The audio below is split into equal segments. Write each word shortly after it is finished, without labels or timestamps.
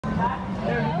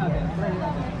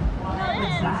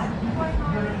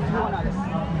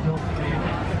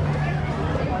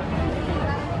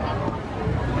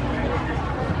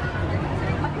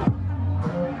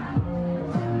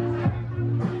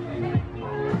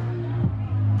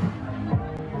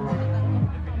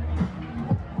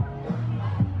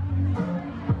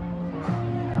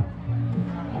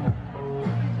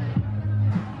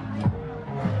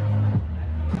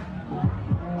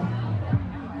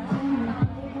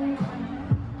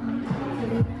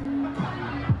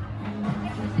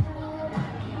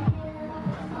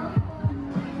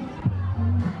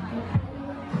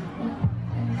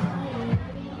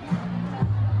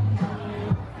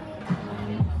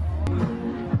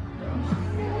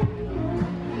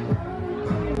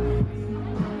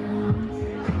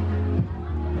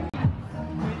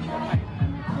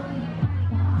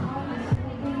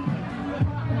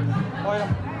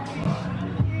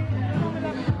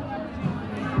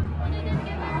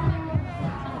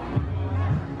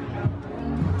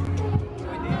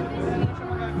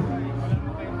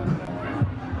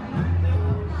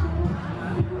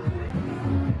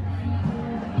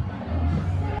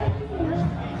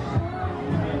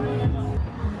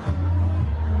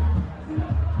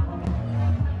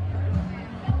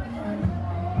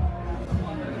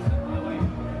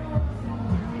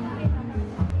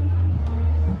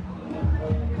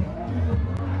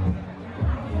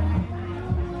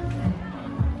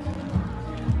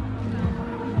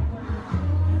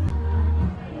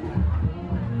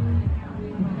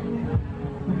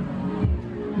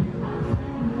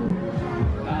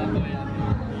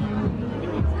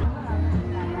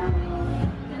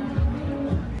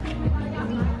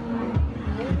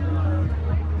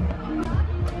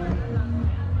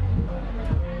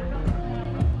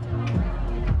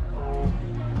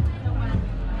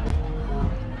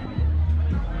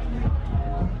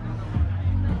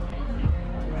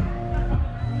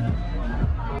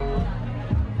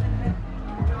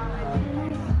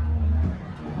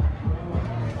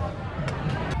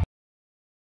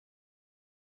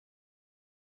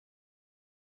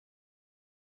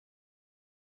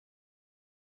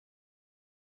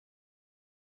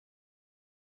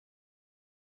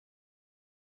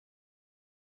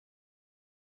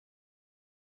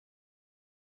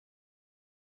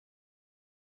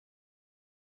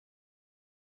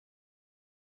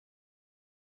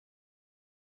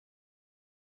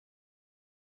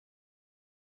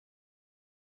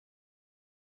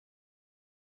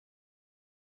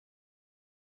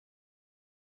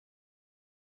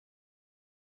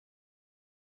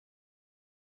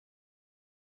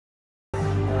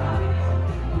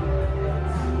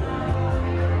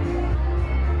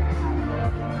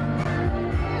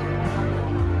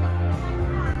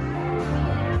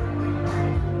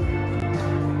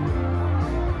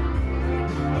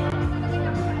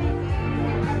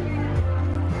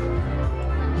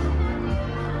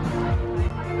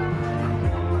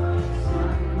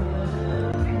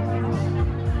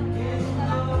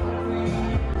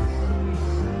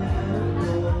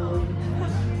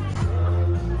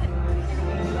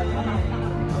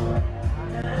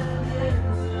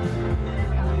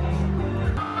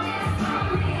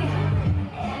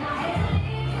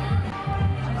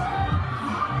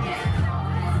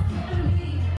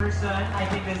I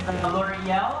think this is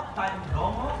L'Oreal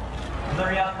Tandomo.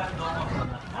 L'Oreal Tandomo from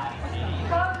Aden City.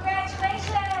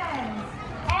 Congratulations!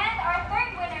 And our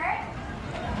third winner,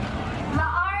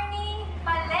 Laarni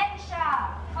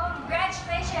Valencia.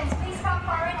 Congratulations! Please come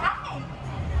forward. Hi!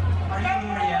 Are you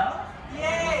L'Oreal?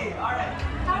 Yay! Alright.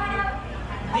 Come on up.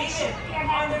 David!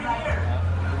 Oh, they're here!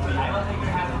 I will take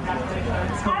your hand.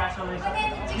 Congratulations. Congratulations. But then,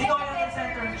 do you Go get ahead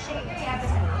and the center. shaker? Yeah,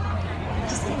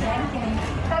 just kidding, I'm kidding.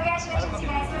 Congratulations, you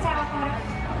guys. Let's have a photo.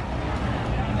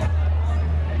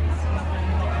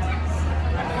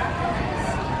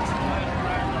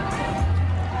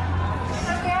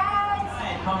 Congrats!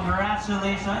 Alright,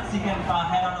 congratulations. You can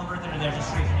head on over to the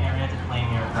registration area to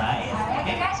claim your prize. Alright,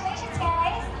 congratulations,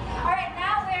 guys. Alright,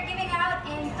 now we're giving out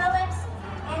a Philips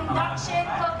induction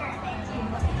cooker. Thank you.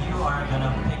 You are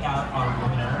gonna pick out our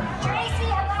winner.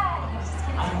 Tracy Alan.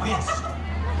 I wish.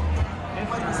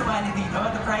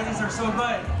 The prizes are so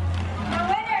good. The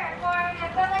winner for the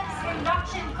Philips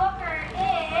induction cooker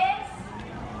is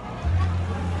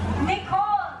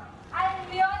Nicole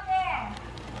Almiote.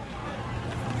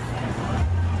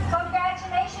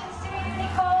 Congratulations to you,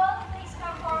 Nicole. Please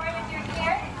come forward if you're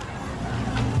here.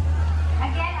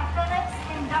 Again, a Philips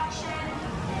induction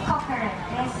cooker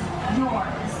is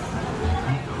yours.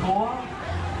 Nicole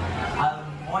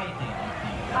Almoite, I think.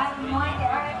 Almoite.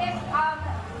 Or if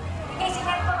in case you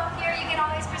can't come up here, you can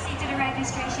always proceed to the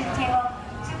registration table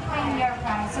to claim your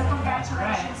prize. So congratulations.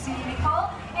 Congratulations to you, Nicole.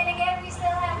 And again, we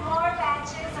still have more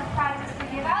badges and prizes to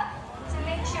give out. So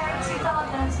make sure to fill out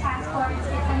those passports,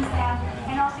 give them stamp,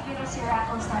 and also give us your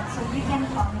raffle stamp so you can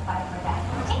qualify for that.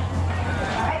 Okay?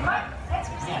 Alright, Mark, let's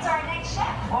proceed to our next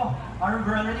chef. Oh, are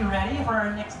we already ready for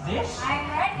our next dish? I'm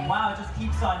ready. Wow, it just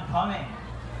keeps on coming.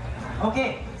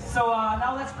 Okay, so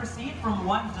now let's proceed from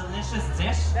one delicious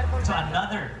dish to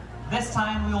another. This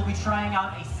time we will be trying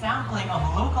out a sampling of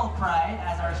local pride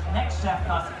as our next chef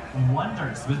does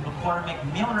wonders with McCormick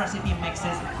meal recipe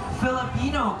mixes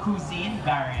Filipino cuisine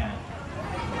variant.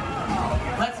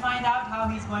 Let's find out how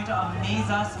he's going to amaze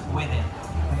us with it.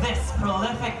 This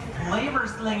prolific,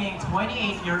 flavor-slinging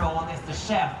 28-year-old is the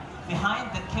chef behind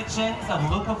the kitchens of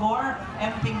Lucavor,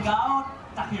 Empingao,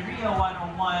 Taqueria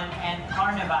 101, and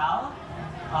Carnival.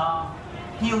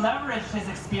 He leveraged his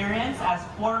experience as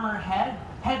former head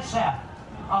chef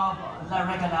of La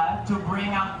Regala to bring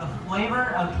out the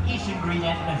flavor of each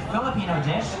ingredient in a Filipino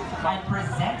dish and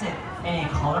present it in a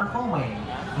colorful way.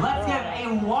 Let's give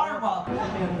a warm welcome.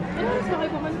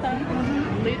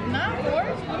 Late na? Or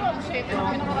siguro ang shape na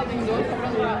kami nakarating doon.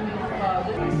 Sobrang grabe.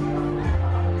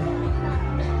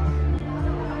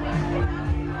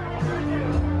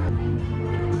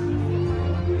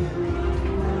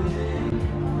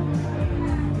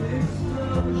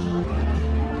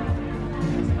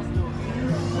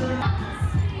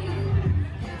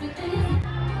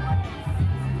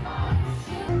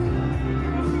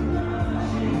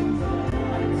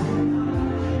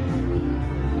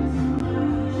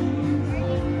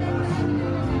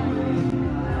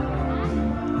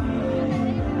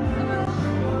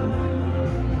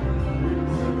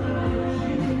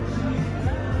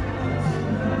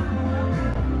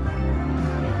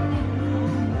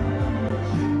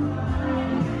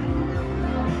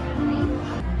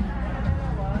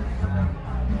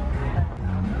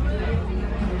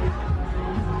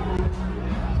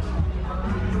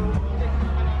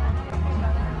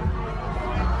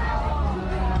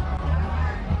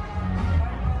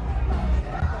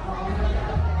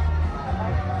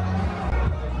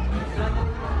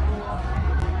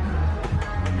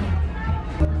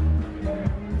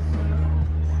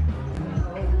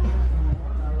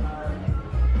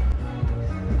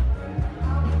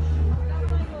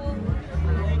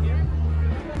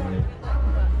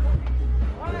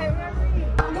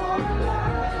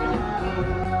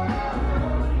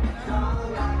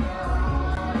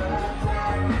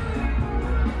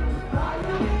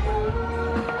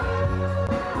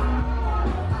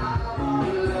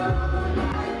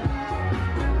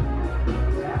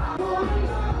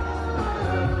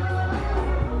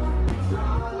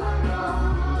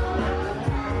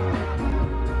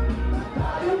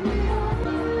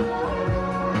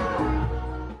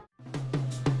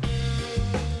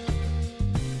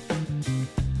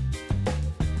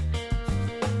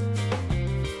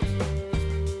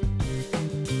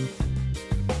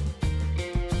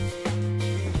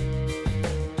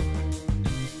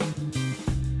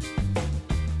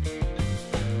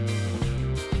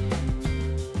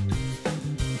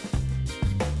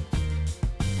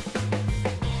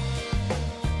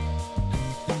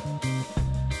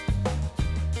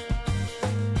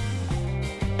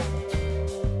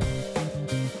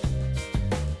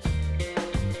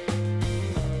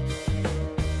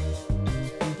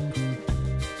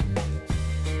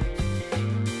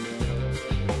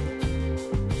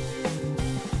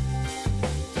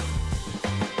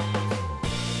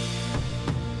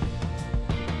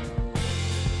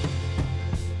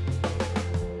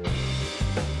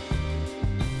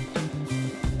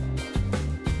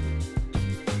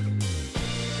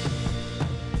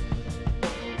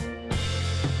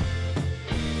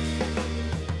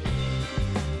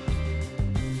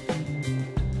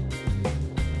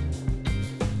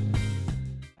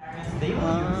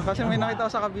 Kasi may nakita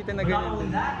ko sa Cavite na ganyan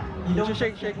din. Yung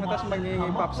shake mo tapos magiging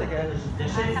popsicle.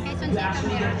 Sa Quezon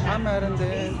City meron. Meron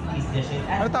din.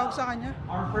 Ano tawag sa kanya?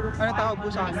 Ano tawag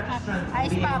po sa kanya?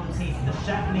 Ice Pops. The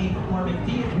chef-made McCormick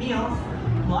meals,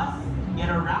 plus get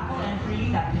a raffle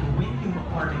entry that can win you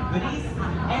McCormick goodies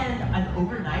and an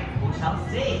overnight hotel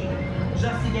stay.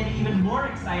 Just to get even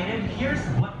more excited, here's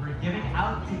what we're giving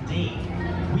out today.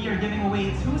 We are giving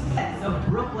away 2 sets of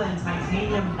Brooklyn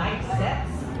titanium knife sets,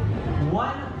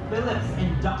 1 Philips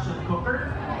induction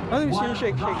cooker, 1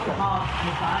 shake. House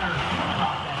designer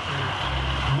processor,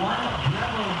 1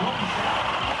 Breville multi-set,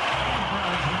 and for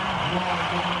our grand draw,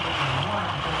 giving away 1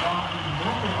 Milwaukee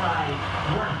multi-fry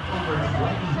worth over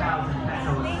 20,000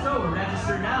 pesos. So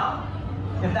register now.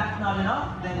 If that's not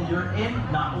enough, then you're in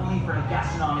not only for a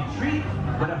gastronomic treat,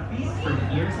 but a feast for the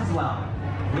ears as well.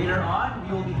 Later on,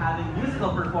 we will be having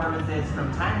musical performances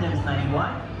from Tandem's 91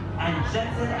 and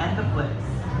Jensen and the Flips.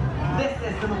 This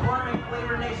is the McCormick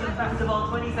Flavor Nation Festival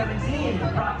 2017,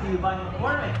 brought to you by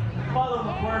McCormick. Follow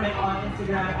McCormick on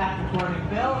Instagram at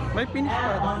McCormickVille and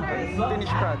on Facebook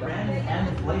at Brand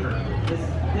and Flavor.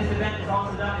 This event is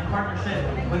also done in partnership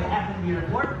with F&B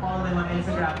Report. Follow them on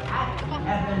Instagram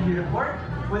at F&B Report.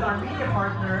 With our media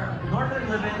partner, Northern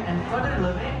Living and Southern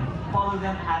Living. Follow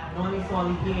them at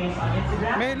NoliSoliPH on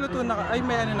Instagram. May luto na, ay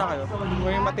may ano na kayo?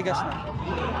 May matigas na.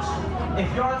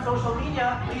 If you're on social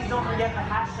media, please don't forget the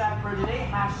hashtag for today,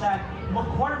 hashtag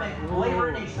McCormick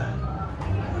Flavor Nation.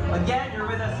 Again, you're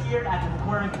with us here at the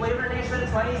McCormick Flavor Nation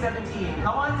 2017.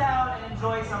 Come on down and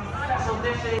enjoy some special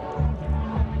dishes.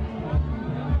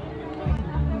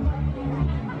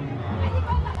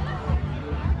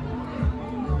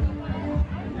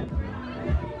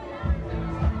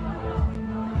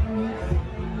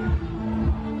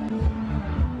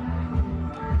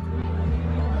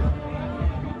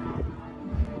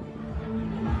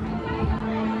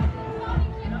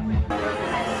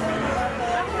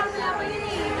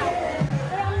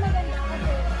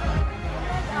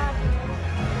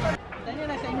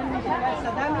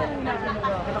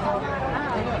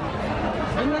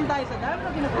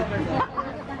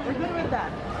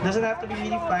 Doesn't have to be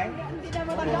really fine.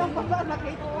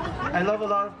 I love a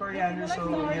lot of coriander,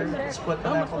 so here, let's put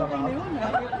an ample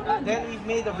amount. Then we've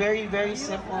made a very, very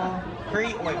simple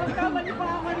curry oil.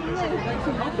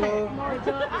 So,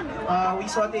 we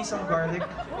saute some garlic,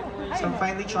 some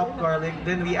finely chopped garlic.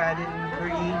 Then we add in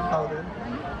curry powder,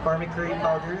 McCormick curry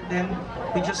powder. Then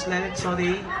we just let it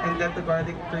saute and let the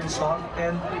garlic turn soft.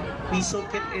 And we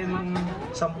soak it in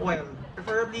some oil.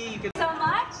 Preferably, you can. So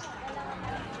much.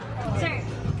 Sir,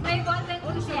 may button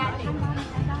po si ate.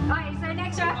 Okay, so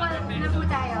next raffle na po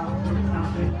tayo.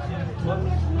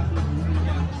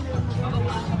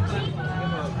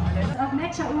 Of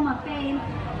Mecha Uma fame,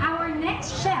 our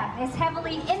next chef is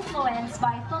heavily influenced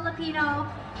by Filipino,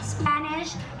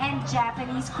 Spanish, and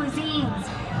Japanese cuisines.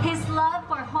 His love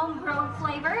for homegrown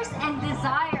flavors and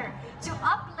desire to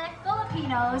uplift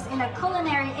Filipinos in the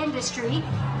culinary industry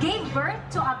gave birth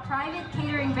to a private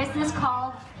catering business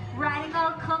called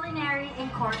Radical Culinary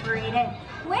Incorporated,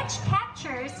 which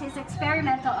captures his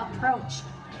experimental approach.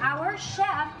 Our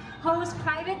chef hosts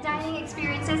private dining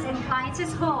experiences in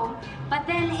clients' home, but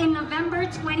then in November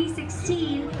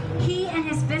 2016, he and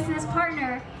his business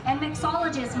partner and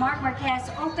mixologist Mark Marquez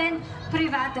opened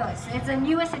Privados. It's the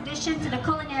newest addition to the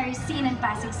culinary scene in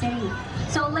Pasig City.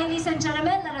 So ladies and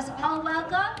gentlemen, let us all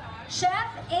welcome Chef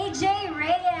AJ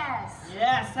Reyes.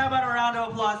 Yes, how about a round of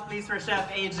applause please for Chef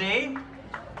AJ.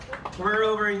 We're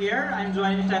over here. I'm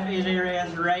joining Chef AJ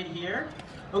Reyes right here.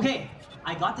 Okay,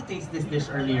 I got to taste this dish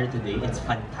earlier today. It's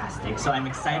fantastic. So I'm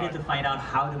excited to find out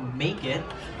how to make it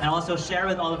and also share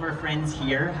with all of our friends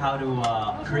here how to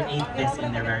create this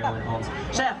in their very own homes.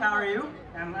 Chef, how are you?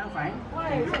 I'm fine.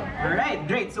 All right,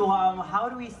 great. So how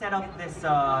do we set up this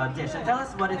dish? And tell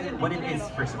us what it is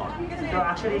first of all. So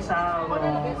actually, it's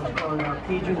what's called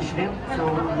Cajun shrimp. So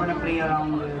we're gonna play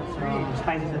around with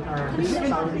spices that are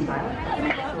southern style.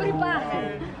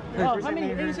 Oh, how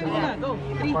many? Go.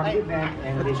 3. One,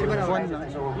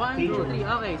 two, three.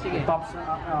 Okay, sige. Pops,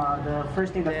 the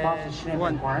first thing that pops is shrimp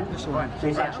and corn. So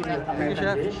it's actually a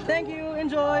American dish. Thank you.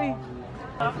 Enjoy.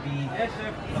 To be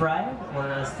fried or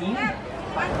steamed,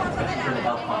 especially for the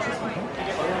health conscious people.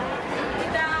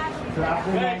 So after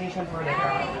marination for like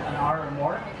an hour or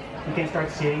more, you can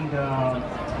start searing the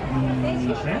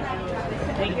shrimp.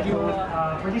 Thank you. So,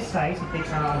 for this size, it takes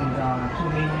around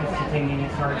 2 minutes to 3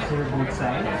 minutes to sear both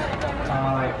sides.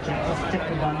 Just check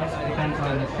the doneness, depends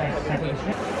on the size of the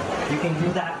shrimp. You can do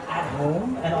that at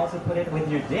home and also put it with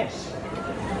your dish.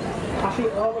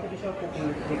 Actually, all of the dish of cooking,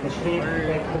 like the shrimp,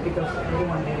 like because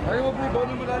everyone did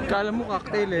Kala mo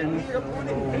cocktail eh.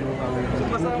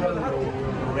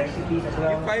 recipes as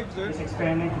well. This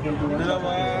experiment you can do it.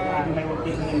 I'm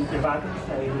taking in privados,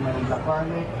 I do my black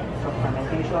garlic, some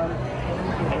fermentation.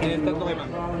 I can do the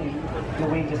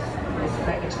way just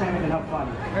experiment and have fun.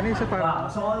 Ano yung isa pa? Wow,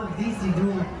 so all of these you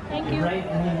do right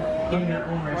in your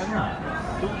own restaurant.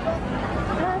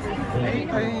 Ay,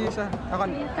 yung isa. Ako.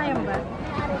 Kaya mo ba?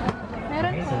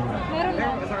 Meron Okay, so meron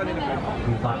na.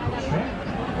 we got the shrimp.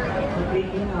 So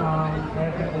taking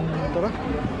everything Tara.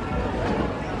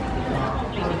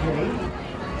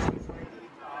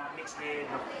 mixed with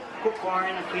cooked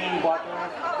corn, plain butter,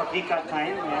 paprika,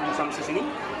 thyme, and some seasoning.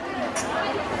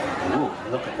 Ooh,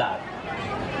 look at that.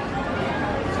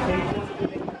 So you can also do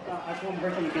like at home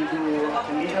version, you can do a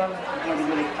middle. If you want to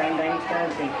do like fine dining style,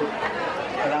 you can cook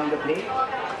around the plate,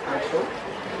 like so.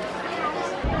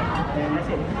 And and that's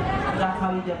it. That's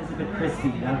how you get this a bit crispy,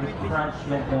 the crunch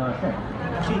with the shrimp.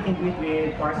 Actually, you can do it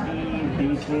with parsley,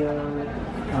 basil,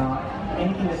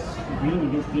 anything that's green. You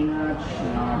can spinach,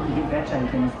 you can fetch, you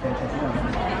can use fetch as well.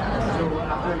 So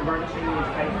after garnishing with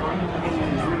fried corn, you can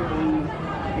usually,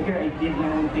 here I did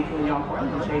yung pickled young corn,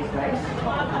 which I sliced.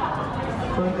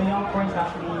 So the young corn is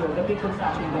actually, the pickles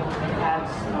actually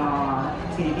adds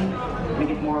acidity,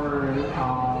 make it more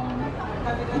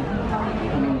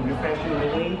refreshing the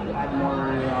way to add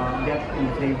more depth in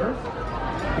flavor.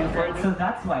 Right, so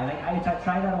that's why, like I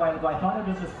tried that a while ago, I thought it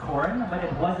was just corn, but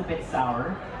it was a bit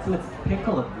sour, so it's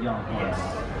pickled young corn. Yes.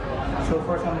 So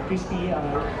for some crispy,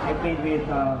 I played with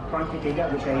corn tortilla,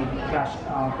 which I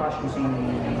crushed using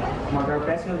a mortar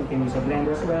pestle. You can use a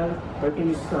blender as well, or you can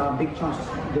use big chunks,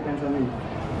 depends on you.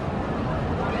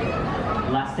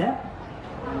 Last step?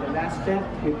 And the last step,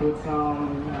 we put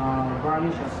some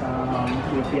garnish as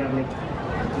if you have like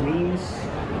greens.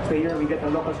 So here we get a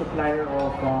local supplier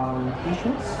of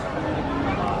fishes.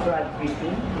 So add fish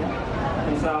in,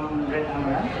 and some red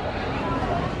amaranth.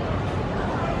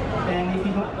 And if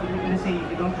you don't, let's say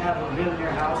if you don't have a grill in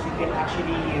your house, you can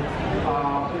actually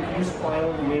use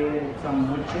oil with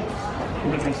some wood chips to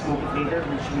make like smoky flavor,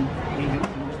 which we do. We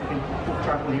can cook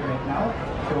charcoal here right now.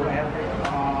 So I have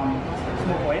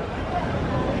smoked oil.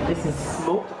 This is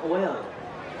smoked oil.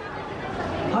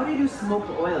 How do you do smoked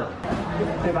oil?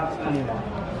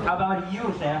 How about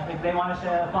you, Chef? If they want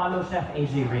to follow Chef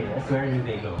AJ Reyes, where do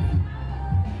they go?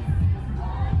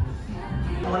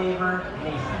 Flavor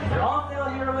Nation. They're all still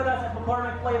here with us at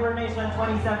McCormick Flavor Nation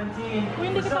 2017.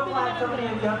 We're so glad so many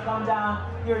of you have come down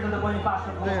here to the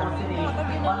Bonifacio City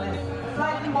on this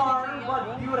slightly warm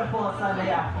but beautiful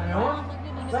Sunday afternoon.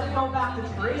 Let's go back to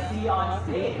Tracy on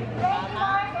stage. Thank you,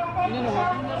 Mark, and thank you,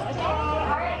 Chef.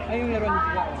 Ay, yung meron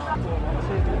sila.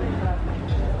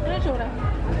 Ano tsura?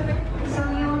 So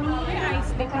you need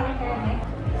ice the color mix.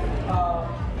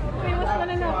 May mas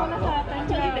malala ako nakatan.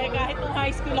 Hindi, kahit nung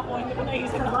high school ako, hindi ko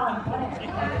naisip na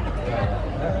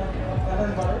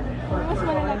mas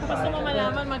malala ko. Gusto mo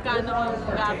malaman magkano ang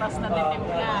gatas na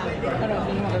titimpla.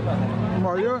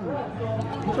 Mahal yun.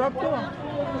 Sarap to.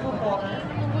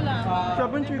 Gulaman.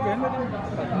 Sarap yung chicken.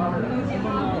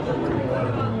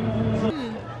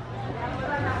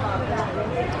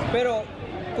 Pero,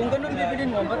 kung ganun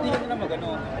bibilin mo, ba't di ka na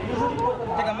mag-ano?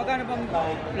 Teka, magkano bang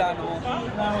plano mo?